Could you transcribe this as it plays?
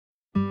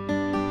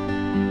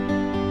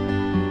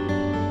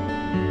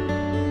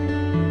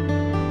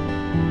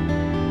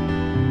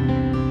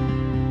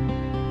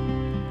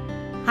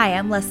Hi,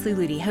 I'm Leslie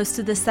Ludy, host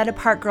of the Set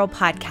Apart Girl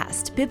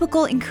podcast,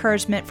 biblical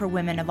encouragement for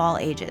women of all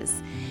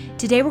ages.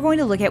 Today we're going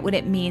to look at what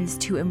it means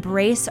to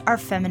embrace our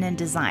feminine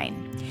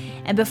design.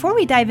 And before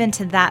we dive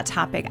into that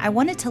topic, I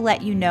wanted to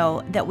let you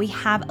know that we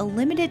have a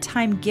limited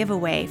time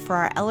giveaway for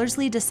our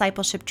Ellerslie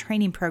Discipleship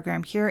Training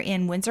Program here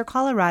in Windsor,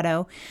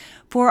 Colorado,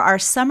 for our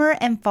summer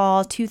and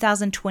fall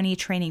 2020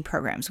 training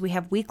programs. We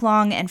have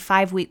week-long and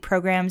 5-week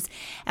programs,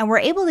 and we're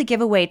able to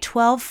give away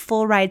 12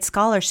 full-ride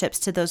scholarships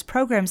to those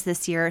programs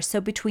this year.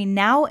 So between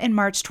now and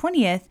March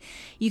 20th,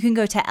 you can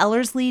go to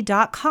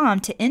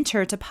ellerslie.com to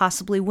enter to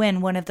possibly win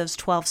one of those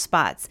 12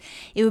 spots.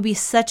 It would be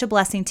such a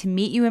blessing to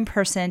meet you in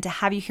person, to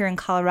have you here in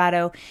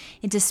Colorado,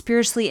 and to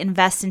spiritually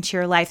invest into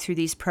your life through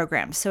these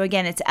programs. So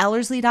again, it's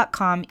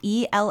ellerslie.com,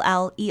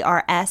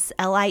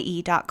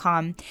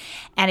 ELLERSLIE.com.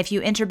 And if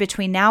you enter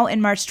between now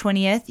and March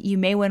 20th, you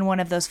may win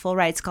one of those full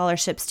ride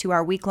scholarships to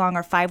our week-long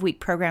or 5-week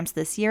programs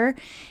this year.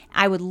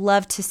 I would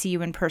love to see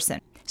you in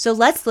person. So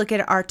let's look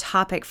at our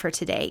topic for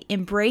today,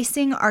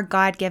 embracing our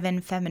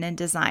God-given feminine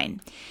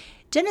design.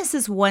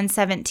 Genesis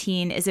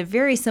 1:17 is a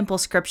very simple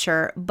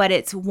scripture, but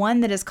it's one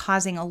that is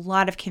causing a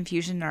lot of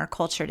confusion in our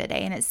culture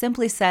today. And it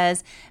simply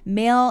says,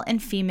 male and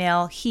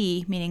female,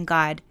 he, meaning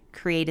God,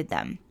 created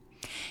them.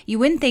 You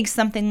wouldn't think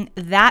something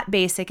that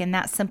basic and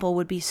that simple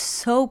would be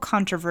so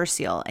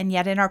controversial, and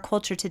yet in our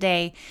culture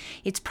today,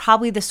 it's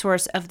probably the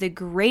source of the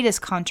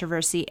greatest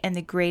controversy and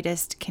the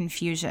greatest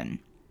confusion.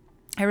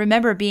 I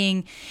remember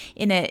being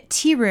in a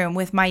tea room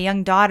with my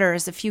young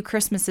daughters a few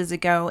Christmases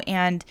ago,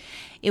 and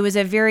it was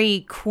a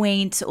very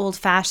quaint,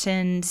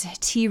 old-fashioned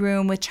tea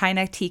room with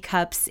china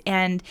teacups,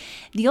 and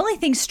the only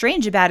thing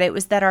strange about it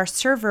was that our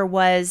server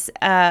was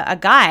a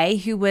guy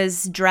who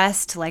was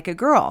dressed like a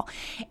girl,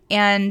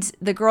 and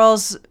the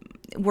girls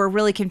were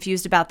really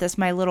confused about this.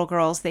 My little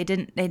girls,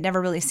 they'd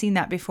never really seen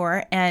that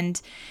before, and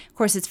of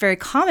course, it's very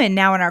common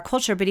now in our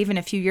culture, but even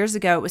a few years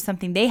ago, it was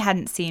something they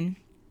hadn't seen.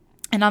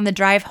 And on the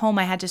drive home,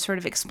 I had to sort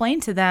of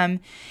explain to them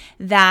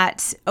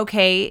that,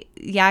 okay,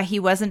 yeah, he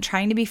wasn't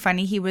trying to be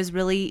funny. He was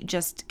really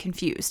just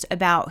confused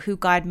about who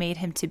God made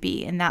him to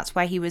be. And that's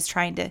why he was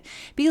trying to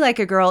be like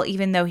a girl,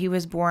 even though he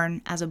was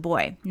born as a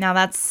boy. Now,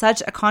 that's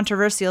such a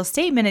controversial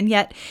statement, and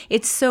yet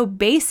it's so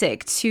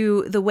basic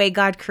to the way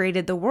God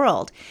created the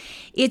world.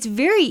 It's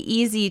very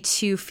easy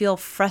to feel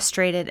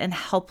frustrated and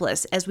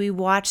helpless as we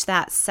watch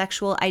that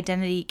sexual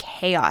identity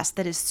chaos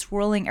that is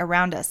swirling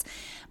around us.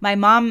 My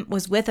mom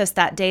was with us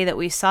that day that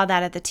we saw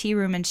that at the tea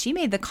room, and she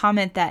made the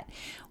comment that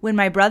when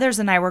my brothers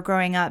and I were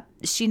growing up,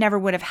 she never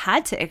would have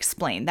had to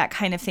explain that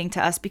kind of thing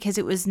to us because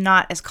it was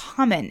not as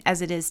common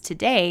as it is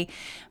today.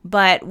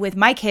 But with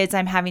my kids,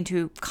 I'm having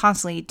to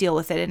constantly deal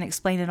with it and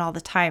explain it all the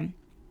time.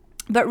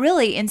 But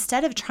really,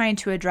 instead of trying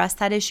to address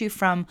that issue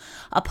from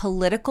a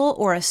political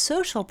or a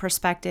social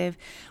perspective,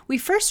 we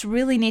first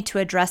really need to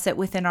address it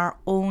within our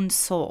own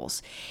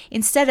souls.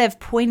 Instead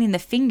of pointing the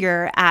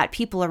finger at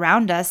people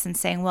around us and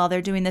saying, well, they're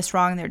doing this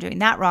wrong, they're doing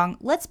that wrong,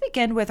 let's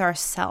begin with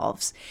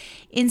ourselves.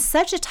 In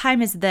such a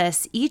time as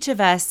this, each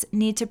of us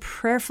need to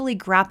prayerfully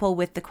grapple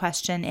with the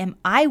question, am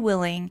I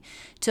willing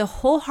to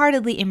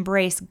wholeheartedly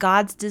embrace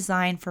God's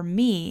design for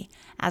me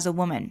as a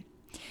woman?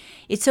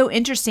 It's so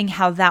interesting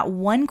how that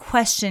one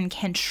question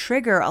can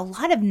trigger a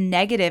lot of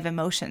negative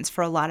emotions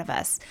for a lot of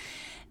us.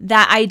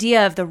 That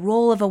idea of the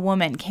role of a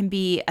woman can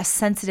be a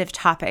sensitive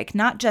topic,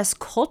 not just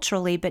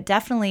culturally, but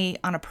definitely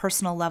on a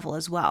personal level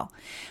as well.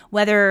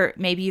 Whether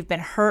maybe you've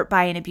been hurt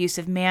by an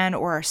abusive man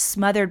or are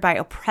smothered by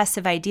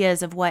oppressive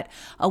ideas of what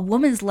a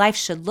woman's life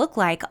should look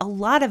like, a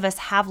lot of us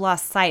have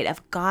lost sight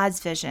of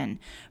God's vision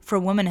for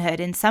womanhood.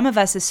 And some of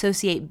us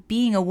associate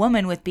being a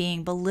woman with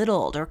being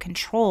belittled or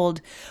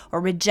controlled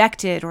or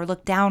rejected or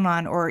looked down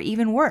on, or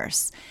even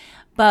worse.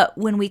 But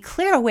when we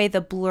clear away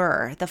the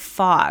blur, the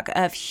fog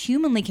of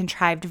humanly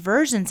contrived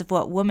versions of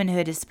what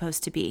womanhood is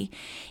supposed to be,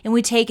 and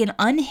we take an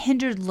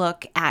unhindered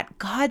look at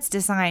God's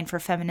design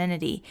for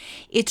femininity,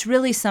 it's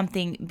really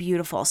something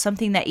beautiful,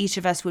 something that each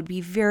of us would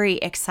be very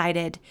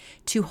excited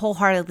to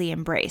wholeheartedly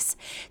embrace.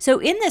 So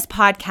in this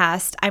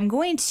podcast, I'm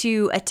going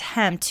to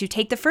attempt to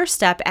take the first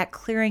step at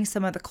clearing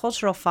some of the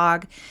cultural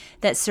fog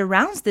that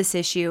surrounds this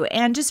issue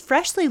and just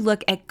freshly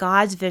look at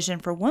God's vision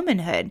for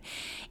womanhood.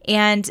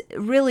 And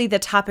really, the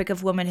topic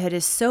of womanhood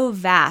is so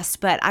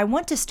vast, but I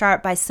want to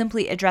start by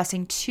simply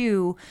addressing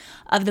two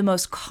of the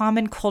most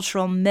common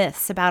cultural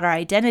myths about our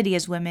identity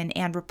as women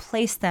and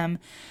replace them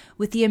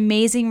with the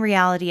amazing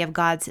reality of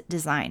God's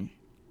design.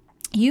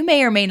 You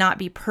may or may not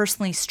be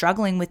personally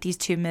struggling with these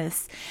two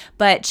myths,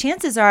 but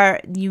chances are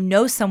you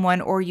know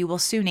someone or you will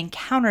soon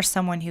encounter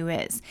someone who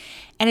is.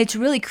 And it's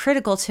really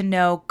critical to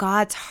know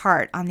God's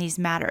heart on these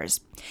matters.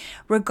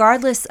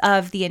 Regardless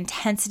of the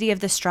intensity of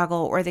the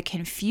struggle or the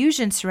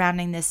confusion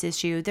surrounding this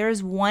issue, there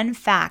is one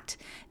fact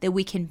that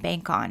we can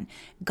bank on.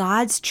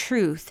 God's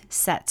truth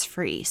sets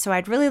free. So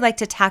I'd really like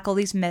to tackle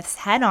these myths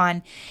head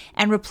on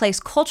and replace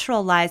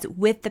cultural lies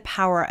with the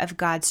power of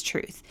God's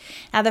truth.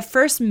 Now, the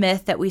first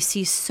myth that we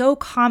see so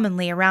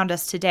commonly around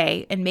us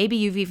today, and maybe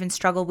you've even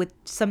struggled with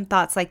some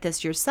thoughts like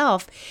this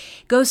yourself,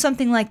 goes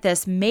something like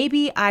this: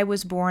 maybe I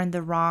was born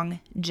the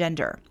wrong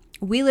gender.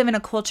 We live in a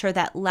culture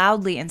that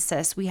loudly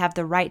insists we have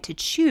the right to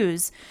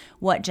choose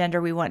what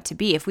gender we want to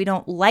be. If we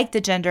don't like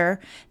the gender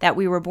that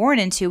we were born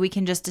into, we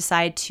can just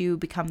decide to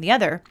become the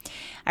other.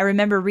 I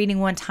remember reading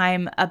one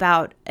time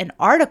about an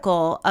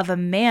article of a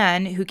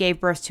man who gave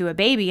birth to a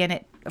baby,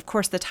 and of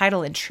course, the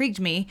title intrigued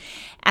me,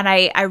 and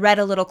I read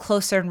a little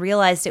closer and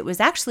realized it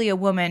was actually a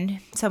woman,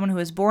 someone who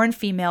was born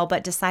female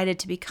but decided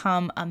to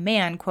become a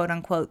man, quote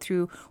unquote,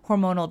 through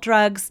hormonal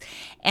drugs.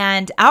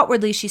 And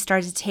outwardly, she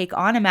started to take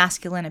on a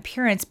masculine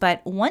appearance,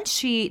 but once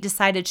she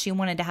decided she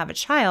wanted to have a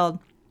child,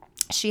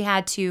 she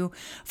had to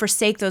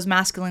forsake those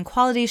masculine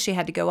qualities. She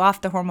had to go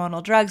off the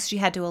hormonal drugs. She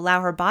had to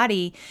allow her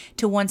body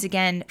to once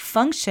again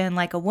function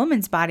like a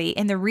woman's body.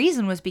 And the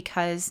reason was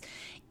because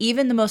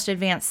even the most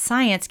advanced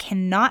science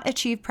cannot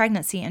achieve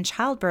pregnancy and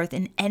childbirth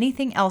in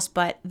anything else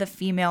but the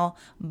female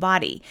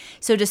body.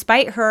 So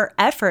despite her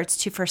efforts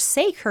to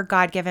forsake her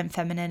God-given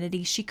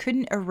femininity, she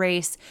couldn't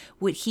erase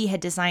what he had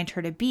designed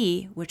her to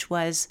be, which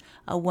was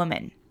a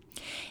woman.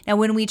 Now,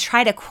 when we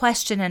try to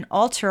question and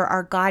alter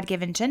our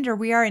God-given gender,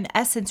 we are in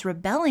essence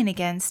rebelling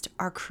against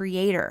our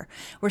Creator.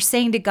 We're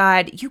saying to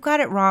God, you got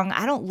it wrong.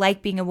 I don't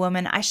like being a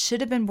woman. I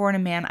should have been born a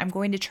man. I'm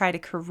going to try to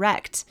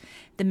correct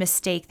the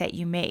mistake that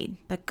you made.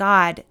 But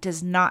God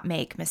does not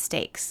make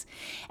mistakes.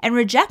 And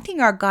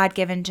rejecting our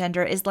God-given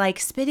gender is like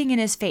spitting in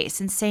his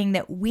face and saying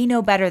that we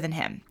know better than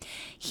him.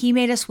 He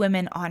made us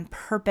women on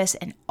purpose,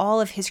 and all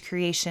of his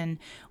creation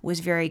was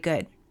very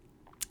good.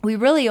 We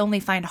really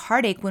only find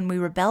heartache when we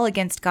rebel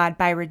against God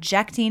by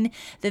rejecting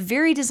the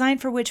very design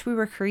for which we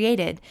were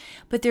created.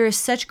 But there is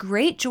such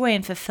great joy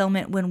and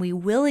fulfillment when we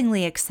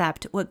willingly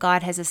accept what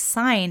God has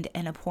assigned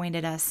and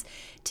appointed us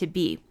to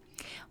be.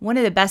 One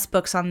of the best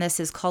books on this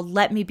is called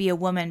Let Me Be a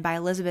Woman by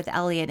Elizabeth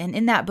Elliot. And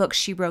in that book,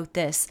 she wrote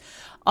this: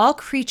 all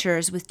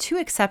creatures, with two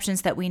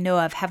exceptions that we know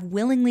of, have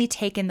willingly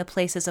taken the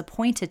places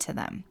appointed to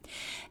them.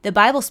 The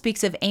Bible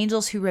speaks of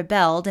angels who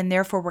rebelled and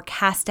therefore were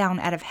cast down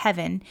out of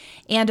heaven,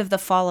 and of the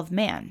fall of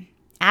man.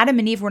 Adam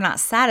and Eve were not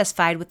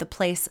satisfied with the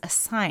place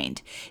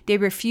assigned. They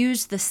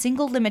refused the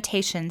single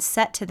limitation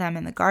set to them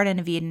in the Garden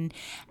of Eden,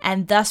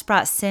 and thus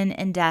brought sin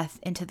and death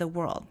into the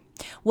world.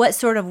 What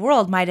sort of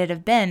world might it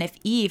have been if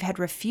Eve had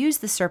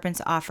refused the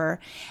serpent's offer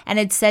and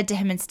had said to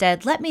him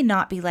instead, "Let me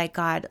not be like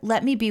God.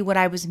 Let me be what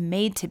I was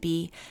made to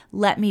be.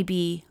 Let me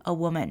be a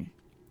woman."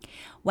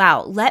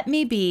 Wow, let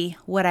me be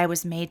what I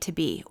was made to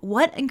be.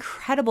 What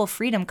incredible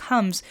freedom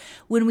comes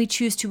when we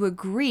choose to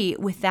agree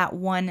with that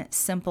one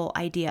simple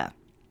idea.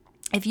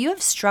 If you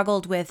have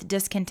struggled with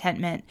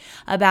discontentment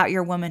about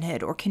your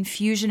womanhood, or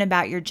confusion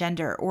about your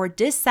gender, or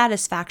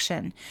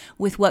dissatisfaction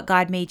with what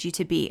God made you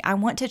to be, I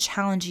want to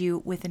challenge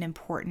you with an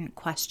important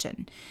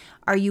question.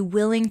 Are you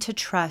willing to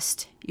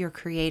trust your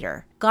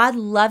Creator? God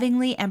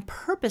lovingly and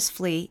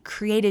purposefully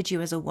created you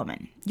as a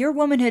woman. Your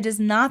womanhood is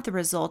not the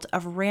result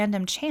of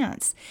random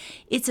chance.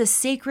 It's a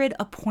sacred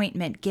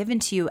appointment given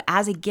to you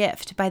as a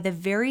gift by the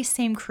very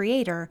same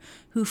Creator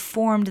who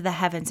formed the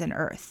heavens and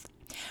earth.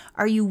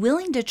 Are you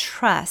willing to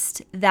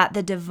trust that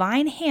the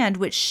divine hand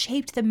which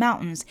shaped the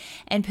mountains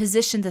and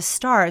positioned the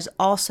stars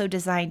also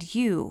designed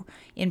you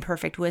in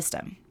perfect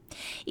wisdom?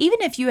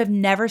 Even if you have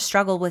never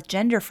struggled with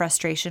gender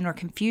frustration or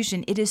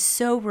confusion, it is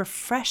so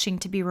refreshing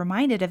to be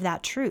reminded of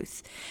that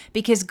truth,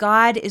 because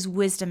God is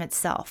wisdom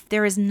itself.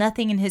 There is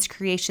nothing in his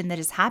creation that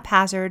is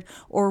haphazard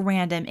or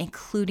random,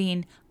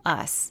 including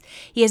us.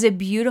 He has a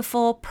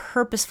beautiful,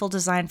 purposeful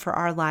design for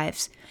our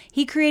lives.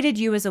 He created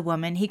you as a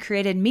woman. He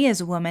created me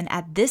as a woman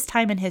at this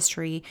time in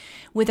history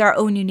with our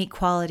own unique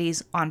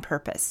qualities on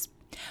purpose.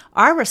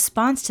 Our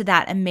response to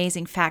that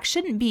amazing fact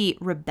shouldn't be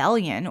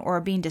rebellion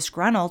or being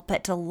disgruntled,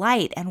 but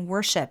delight and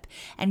worship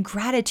and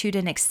gratitude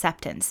and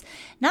acceptance,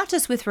 not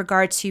just with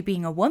regard to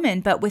being a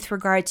woman, but with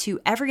regard to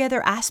every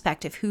other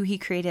aspect of who he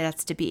created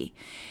us to be.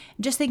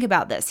 Just think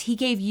about this. He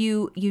gave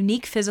you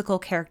unique physical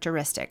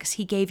characteristics.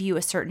 He gave you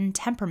a certain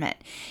temperament.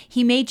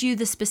 He made you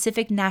the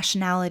specific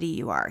nationality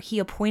you are. He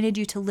appointed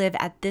you to live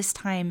at this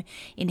time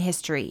in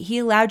history. He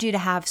allowed you to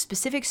have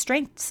specific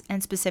strengths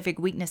and specific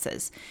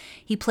weaknesses.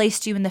 He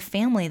placed you in the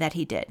family that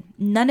he did.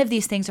 None of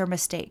these things are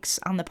mistakes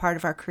on the part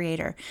of our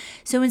Creator.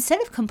 So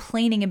instead of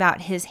complaining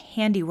about his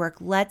handiwork,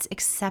 let's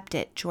accept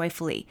it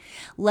joyfully.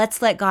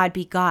 Let's let God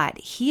be God.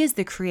 He is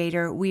the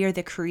Creator. We are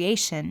the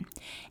creation,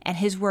 and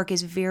his work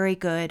is very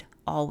good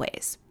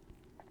always.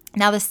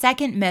 Now, the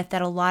second myth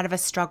that a lot of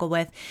us struggle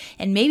with,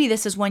 and maybe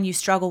this is one you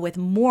struggle with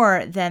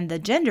more than the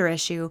gender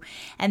issue,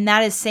 and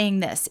that is saying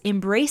this: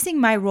 embracing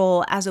my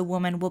role as a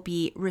woman will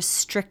be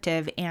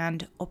restrictive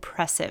and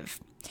oppressive.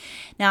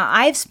 Now,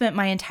 I've spent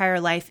my entire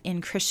life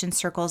in Christian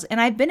circles, and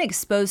I've been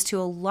exposed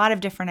to a lot of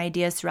different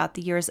ideas throughout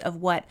the years of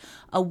what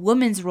a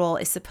woman's role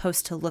is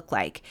supposed to look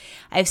like.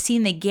 I've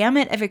seen the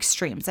gamut of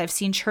extremes. I've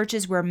seen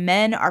churches where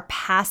men are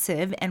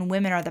passive and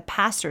women are the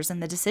pastors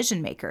and the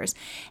decision makers.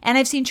 And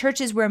I've seen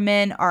churches where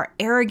men are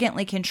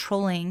arrogantly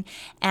controlling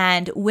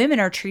and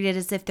women are treated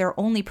as if their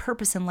only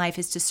purpose in life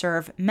is to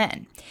serve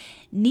men.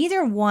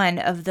 Neither one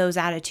of those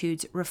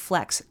attitudes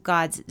reflects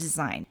God's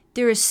design.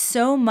 There is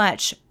so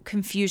much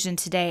confusion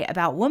today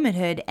about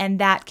womanhood, and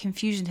that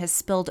confusion has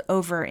spilled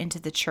over into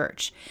the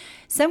church.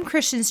 Some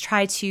Christians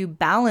try to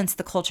balance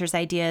the culture's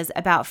ideas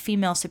about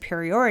female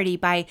superiority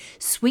by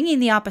swinging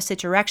the opposite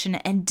direction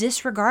and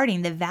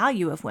disregarding the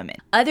value of women.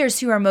 Others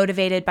who are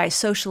motivated by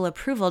social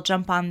approval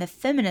jump on the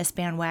feminist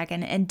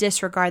bandwagon and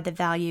disregard the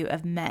value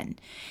of men.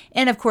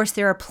 And of course,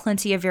 there are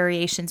plenty of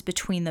variations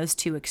between those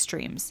two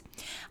extremes.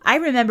 I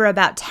remember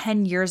about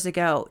 10 years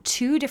ago,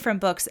 2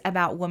 different books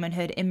about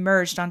womanhood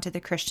emerged onto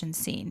the Christian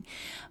scene.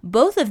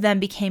 Both of them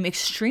became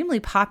extremely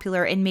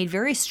popular and made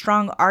very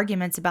strong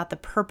arguments about the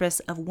purpose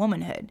of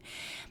womanhood.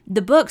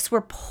 The books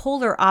were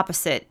polar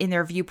opposite in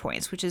their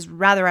viewpoints, which is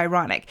rather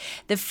ironic.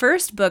 The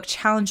first book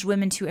challenged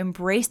women to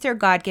embrace their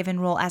God-given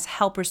role as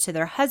helpers to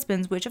their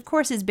husbands, which of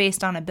course is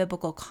based on a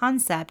biblical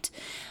concept.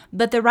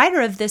 But the writer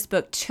of this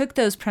book took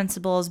those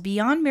principles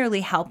beyond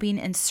merely helping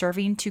and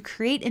serving to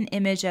create an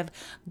image of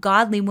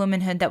godly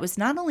womanhood that was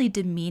not only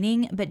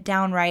demeaning, but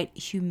downright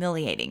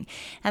humiliating.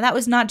 And that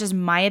was not just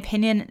my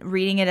opinion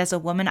reading it as a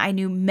woman. I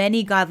knew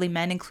many godly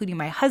men, including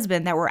my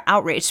husband, that were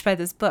outraged by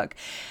this book.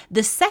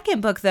 The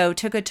second book, though,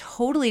 took a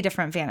totally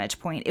different vantage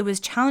point. It was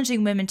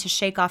challenging women to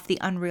shake off the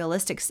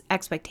unrealistic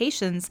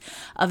expectations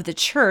of the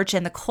church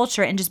and the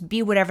culture and just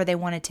be whatever they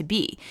wanted to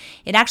be.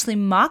 It actually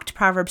mocked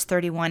Proverbs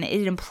 31.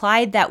 It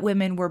implied that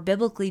women were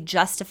biblically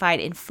justified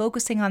in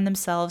focusing on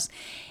themselves,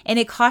 and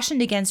it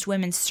cautioned against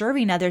women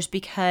serving others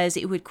because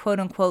it would, quote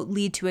unquote,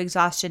 lead to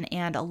exhaustion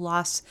and a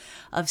loss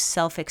of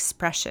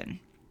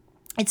self-expression.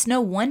 It's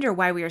no wonder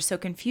why we are so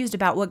confused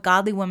about what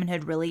godly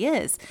womanhood really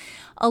is.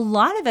 A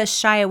lot of us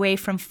shy away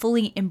from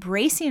fully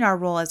embracing our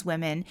role as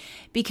women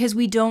because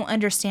we don't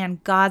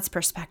understand God's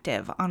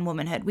perspective on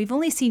womanhood. We've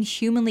only seen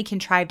humanly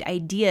contrived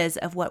ideas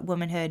of what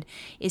womanhood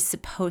is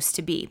supposed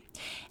to be.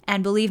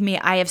 And believe me,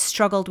 I have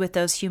struggled with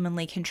those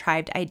humanly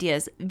contrived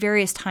ideas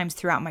various times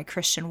throughout my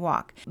Christian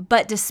walk.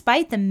 But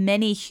despite the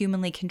many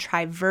humanly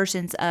contrived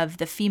versions of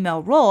the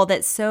female role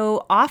that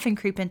so often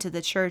creep into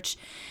the church,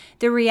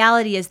 the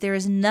reality is there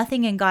is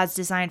nothing in God's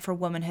design for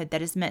womanhood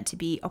that is meant to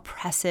be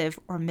oppressive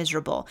or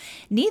miserable.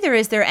 Neither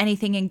is there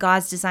anything in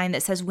God's design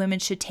that says women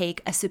should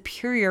take a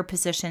superior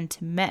position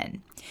to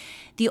men.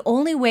 The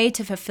only way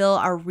to fulfill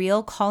our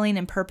real calling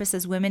and purpose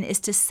as women is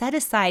to set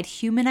aside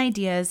human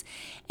ideas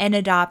and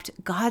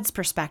adopt God's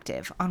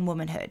perspective on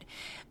womanhood.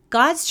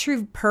 God's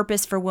true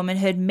purpose for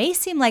womanhood may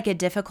seem like a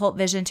difficult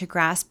vision to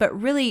grasp,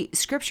 but really,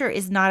 Scripture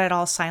is not at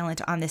all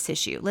silent on this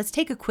issue. Let's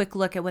take a quick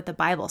look at what the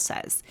Bible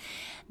says.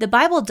 The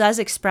Bible does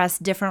express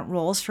different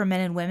roles for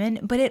men and women,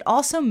 but it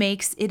also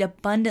makes it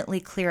abundantly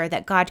clear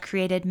that God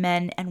created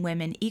men and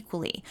women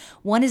equally.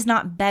 One is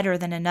not better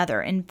than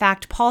another. In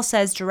fact, Paul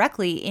says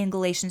directly in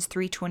Galatians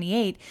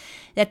 3:28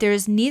 that there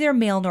is neither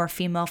male nor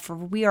female, for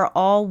we are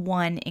all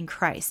one in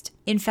Christ.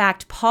 In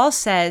fact, Paul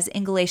says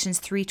in Galatians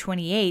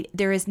 3:28,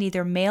 there is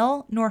neither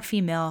male nor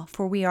female,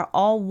 for we are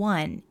all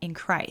one in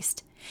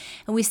Christ.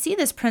 And we see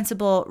this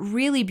principle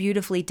really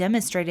beautifully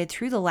demonstrated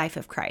through the life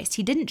of Christ.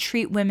 He didn't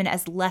treat women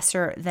as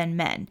lesser than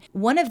men.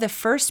 One of the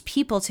first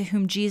people to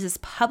whom Jesus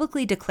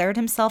publicly declared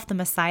himself the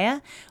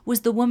Messiah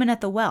was the woman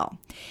at the well.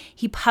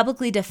 He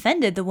publicly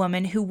defended the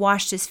woman who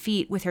washed his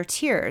feet with her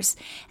tears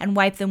and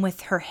wiped them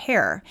with her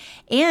hair.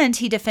 And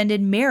he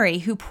defended Mary,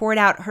 who poured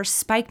out her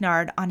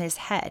spikenard on his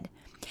head.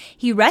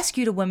 He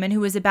rescued a woman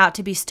who was about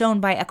to be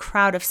stoned by a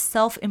crowd of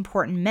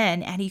self-important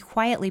men, and he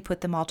quietly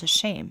put them all to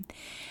shame.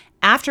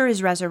 After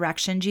his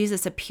resurrection,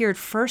 Jesus appeared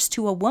first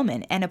to a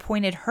woman and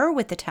appointed her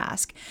with the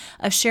task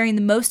of sharing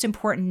the most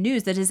important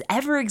news that has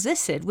ever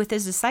existed with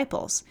his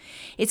disciples.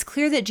 It's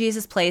clear that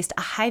Jesus placed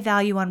a high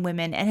value on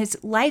women, and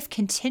his life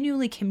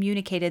continually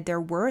communicated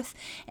their worth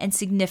and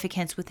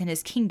significance within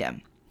his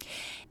kingdom.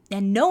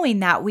 And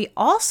knowing that, we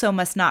also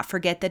must not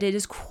forget that it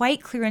is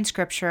quite clear in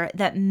Scripture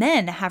that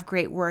men have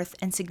great worth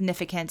and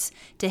significance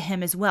to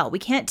him as well. We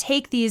can't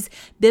take these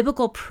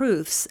biblical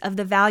proofs of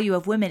the value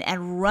of women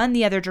and run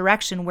the other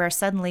direction where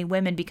suddenly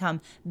women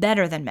become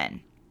better than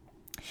men.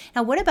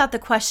 Now, what about the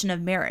question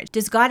of marriage?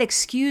 Does God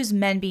excuse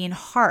men being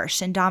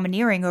harsh and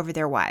domineering over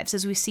their wives,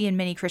 as we see in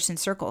many Christian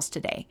circles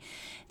today?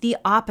 The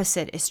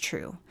opposite is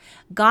true.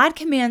 God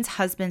commands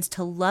husbands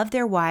to love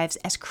their wives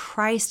as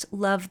Christ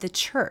loved the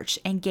church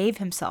and gave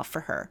himself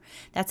for her.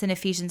 That's in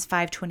Ephesians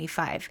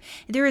 5:25.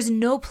 There is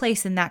no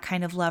place in that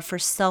kind of love for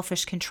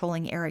selfish,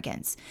 controlling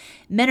arrogance.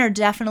 Men are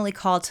definitely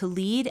called to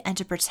lead and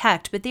to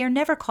protect, but they are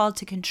never called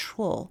to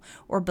control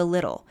or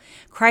belittle.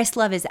 Christ's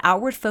love is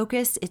outward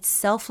focused, it's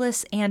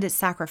selfless, and it's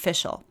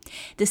sacrificial.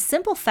 The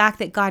simple fact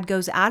that God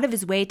goes out of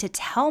his way to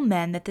tell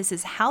men that this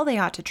is how they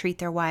ought to treat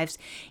their wives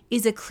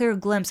is a clear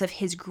glimpse of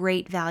his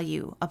great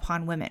value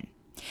upon women.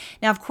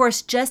 Now, of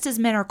course, just as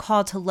men are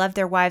called to love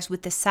their wives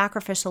with the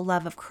sacrificial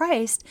love of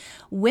Christ,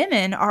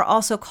 women are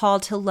also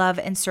called to love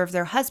and serve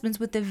their husbands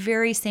with the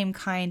very same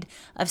kind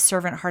of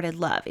servant-hearted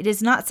love. It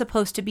is not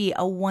supposed to be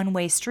a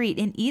one-way street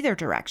in either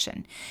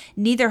direction.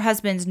 Neither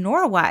husbands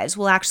nor wives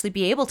will actually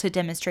be able to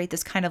demonstrate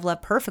this kind of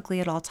love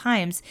perfectly at all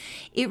times.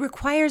 It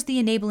requires the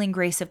enabling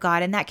grace of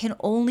God, and that can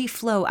only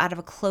flow out of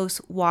a close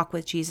walk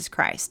with Jesus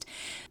Christ.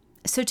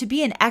 So to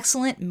be an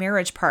excellent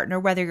marriage partner,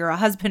 whether you're a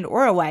husband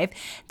or a wife,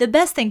 the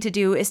best thing to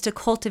do is to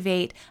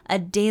cultivate a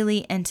daily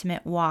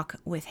intimate walk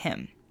with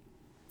him.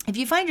 If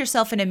you find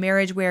yourself in a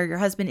marriage where your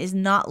husband is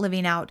not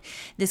living out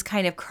this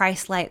kind of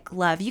Christ-like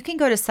love, you can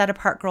go to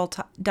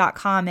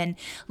setapartgirl.com and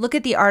look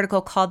at the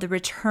article called The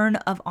Return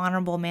of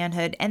Honorable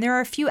Manhood. And there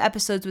are a few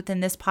episodes within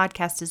this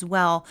podcast as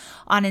well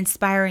on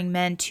inspiring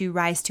men to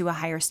rise to a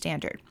higher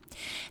standard.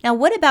 Now,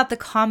 what about the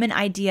common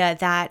idea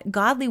that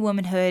godly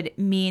womanhood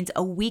means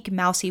a weak,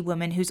 mousy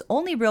woman whose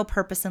only real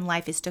purpose in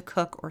life is to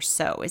cook or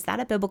sew? Is that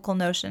a biblical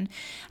notion?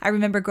 I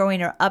remember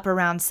growing up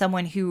around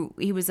someone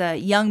he was a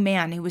young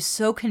man who was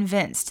so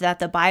convinced that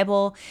the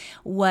Bible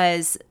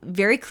was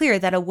very clear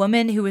that a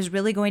woman who was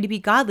really going to be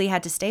godly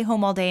had to stay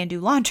home all day and do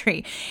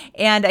laundry.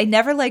 And I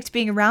never liked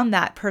being around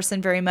that person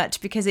very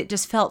much because it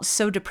just felt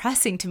so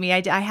depressing to me.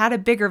 I had a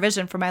bigger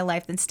vision for my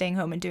life than staying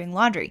home and doing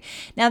laundry.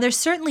 Now, there's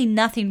certainly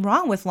nothing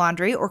wrong with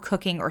laundry or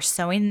cooking or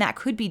sewing. That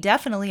could be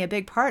definitely a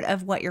big part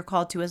of what you're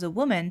called to as a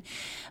woman.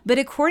 But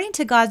according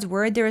to God's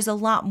word, there is a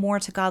lot more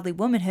to godly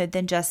womanhood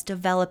than just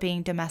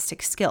developing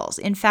domestic skills.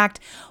 In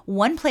fact,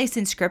 one place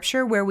in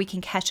scripture where we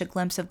can catch a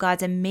glimpse of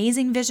God's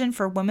amazing vision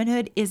for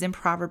womanhood is in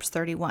Proverbs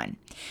 31.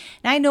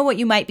 Now, I know what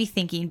you might be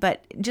thinking,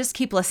 but just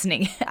keep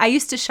listening. I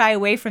used to shy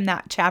away from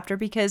that chapter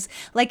because,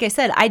 like I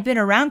said, I'd been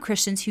around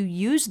Christians who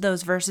used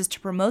those verses to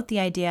promote the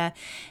idea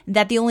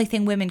that the only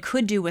thing women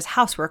could do was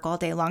housework all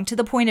day long, to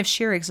the point of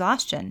sheer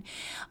exhaustion.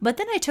 But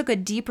then I took a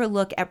deeper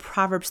look at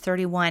Proverbs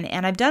 31,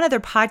 and I've done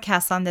other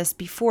podcasts on this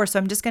before, so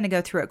I'm just going to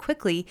go through it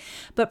quickly.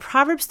 But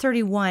Proverbs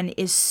 31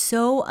 is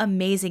so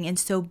amazing and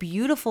so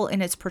beautiful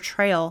in its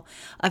portrayal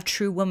of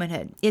true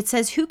womanhood. It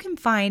says, "Who can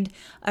find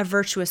a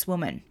virtuous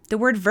woman?" The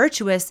word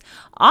virtuous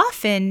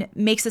often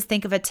makes us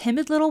think of a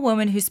timid little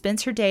woman who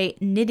spends her day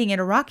knitting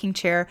in a rocking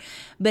chair,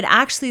 but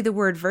actually the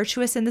word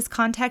virtuous in this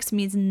context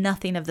means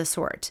nothing of the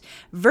sort.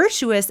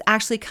 Virtuous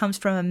actually comes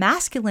from a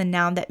masculine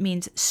noun that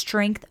means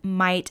strength,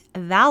 might,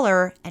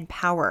 valor, and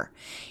power.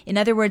 In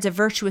other words, a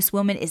virtuous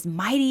woman is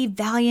mighty,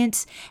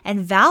 valiant, and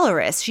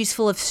valorous. She's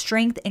full of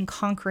strength and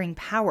conquering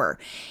power.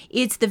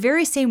 It's the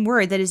very same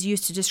word that is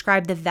used to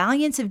describe the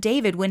valiance of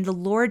David when the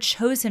Lord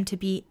chose him to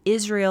be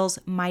Israel's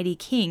mighty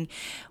king,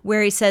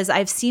 where he says,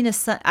 I've seen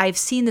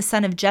the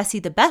son of Jesse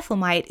the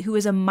Bethlehemite, who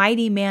is a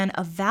mighty man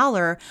of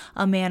valor,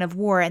 a man of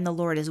war, and the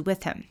Lord is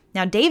with him.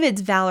 Now,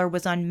 David's valor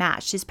was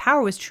unmatched. His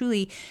power was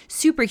truly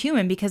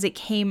superhuman because it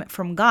came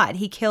from God.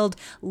 He killed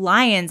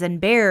lions and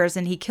bears,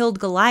 and he killed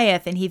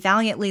Goliath, and he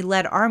valiantly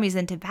led armies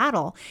into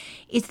battle.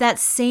 It's that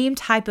same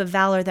type of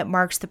valor that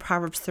marks the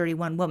Proverbs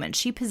 31 woman.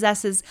 She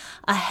possesses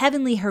a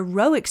heavenly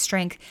heroic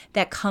strength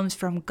that comes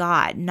from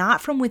God, not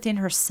from within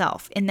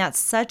herself. And that's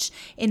such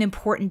an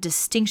important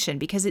distinction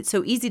because it's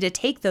so easy to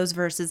take those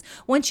verses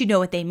once you know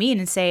what they mean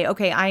and say,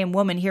 okay, I am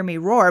woman, hear me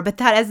roar. But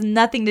that has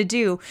nothing to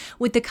do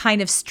with the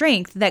kind of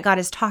strength that God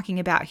is talking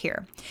about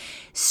here.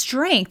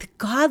 Strength,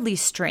 godly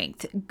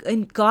strength,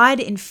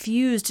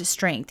 God-infused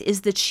strength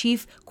is the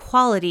chief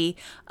quality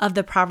of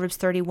the Proverbs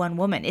 31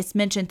 woman. It's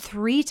mentioned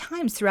 3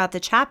 times throughout the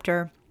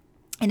chapter,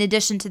 in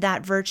addition to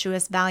that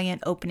virtuous,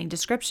 valiant opening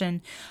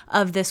description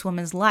of this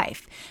woman's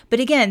life. But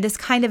again, this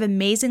kind of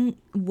amazing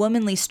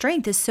womanly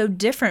strength is so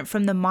different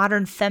from the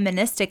modern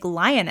feministic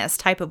lioness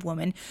type of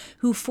woman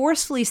who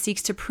forcefully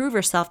seeks to prove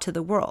herself to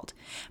the world.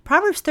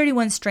 Proverbs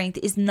 31 strength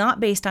is not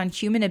based on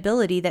human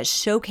ability that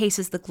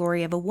showcases the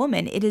glory of a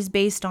woman. It is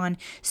based on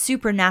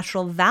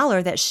supernatural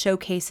valor that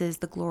showcases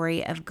the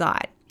glory of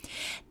God.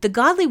 The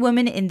godly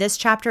woman in this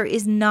chapter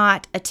is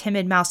not a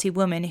timid, mousy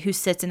woman who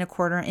sits in a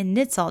corner and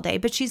knits all day,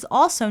 but she's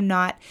also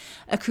not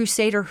a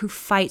crusader who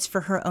fights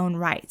for her own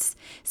rights.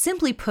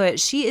 Simply put,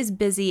 she is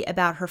busy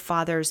about her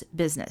father's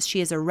business.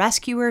 She is a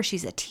rescuer,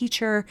 she's a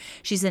teacher,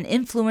 she's an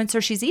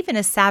influencer, she's even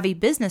a savvy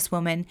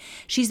businesswoman.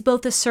 She's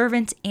both a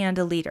servant and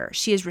a leader.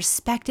 She is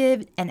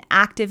respected and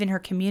active in her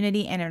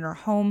community and in her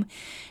home.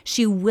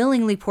 She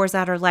willingly pours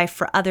out her life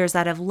for others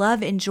out of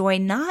love and joy,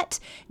 not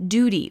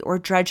duty or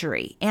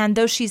drudgery. And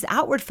though she's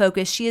outward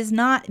focused, she is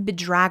not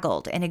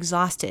bedraggled and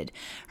exhausted.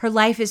 Her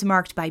life is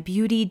marked by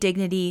beauty,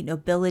 dignity,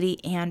 nobility,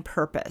 and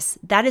purpose.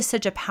 That is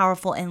such a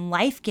powerful and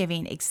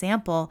life-giving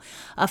example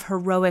of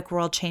heroic,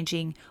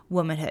 world-changing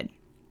womanhood.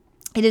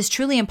 It is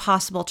truly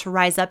impossible to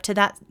rise up to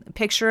that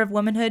picture of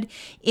womanhood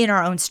in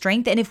our own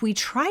strength. And if we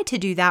try to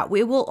do that,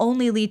 it will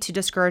only lead to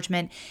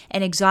discouragement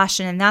and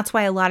exhaustion. And that's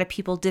why a lot of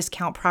people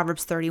discount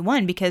Proverbs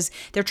 31 because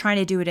they're trying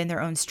to do it in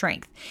their own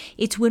strength.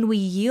 It's when we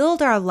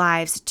yield our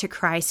lives to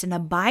Christ and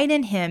abide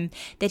in Him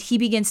that He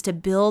begins to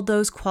build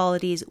those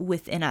qualities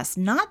within us,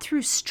 not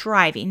through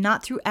striving,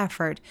 not through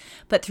effort,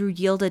 but through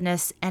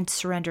yieldedness and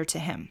surrender to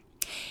Him.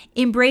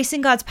 Embracing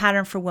God's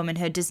pattern for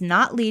womanhood does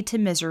not lead to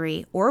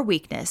misery or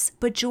weakness,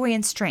 but joy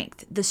and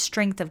strength, the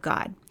strength of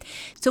God.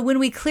 So when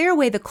we clear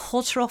away the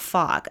cultural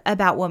fog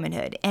about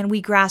womanhood and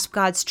we grasp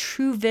God's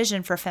true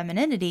vision for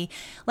femininity,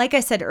 like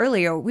I said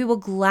earlier, we will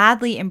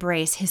gladly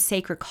embrace His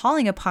sacred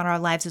calling upon our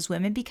lives as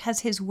women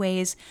because His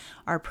ways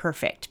are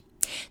perfect.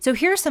 So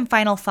here are some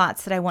final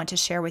thoughts that I want to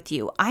share with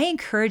you. I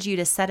encourage you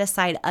to set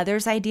aside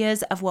others'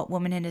 ideas of what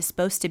womanhood is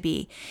supposed to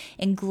be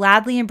and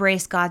gladly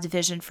embrace God's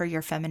vision for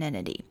your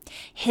femininity.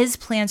 His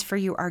plans for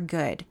you are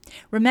good.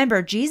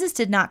 Remember, Jesus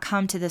did not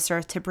come to this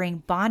earth to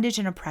bring bondage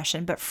and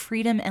oppression, but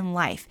freedom and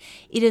life.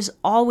 It is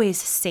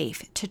always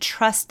safe to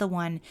trust the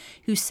one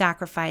who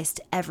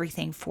sacrificed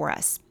everything for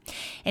us.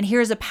 And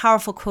here's a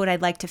powerful quote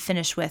I'd like to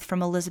finish with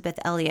from Elizabeth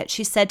Elliot.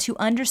 She said, "To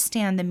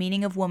understand the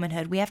meaning of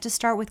womanhood, we have to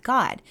start with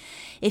God.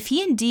 If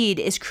he indeed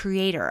is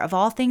creator of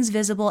all things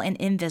visible and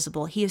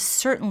invisible, he is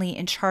certainly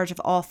in charge of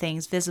all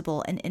things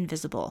visible and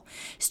invisible,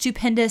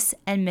 stupendous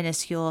and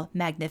minuscule,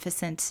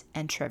 magnificent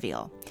and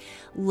trivial.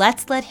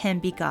 Let's let him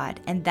be God,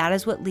 and that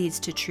is what leads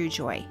to true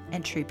joy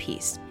and true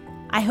peace."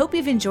 I hope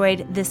you've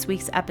enjoyed this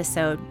week's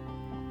episode.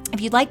 If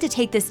you'd like to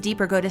take this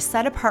deeper, go to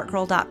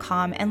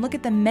setapartgirl.com and look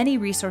at the many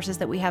resources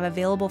that we have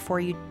available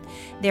for you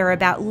there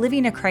about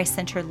living a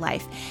Christ-centered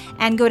life.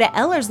 And go to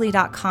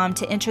ellerslie.com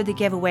to enter the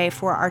giveaway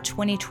for our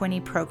 2020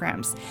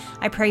 programs.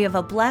 I pray you have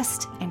a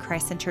blessed and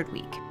Christ-centered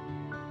week.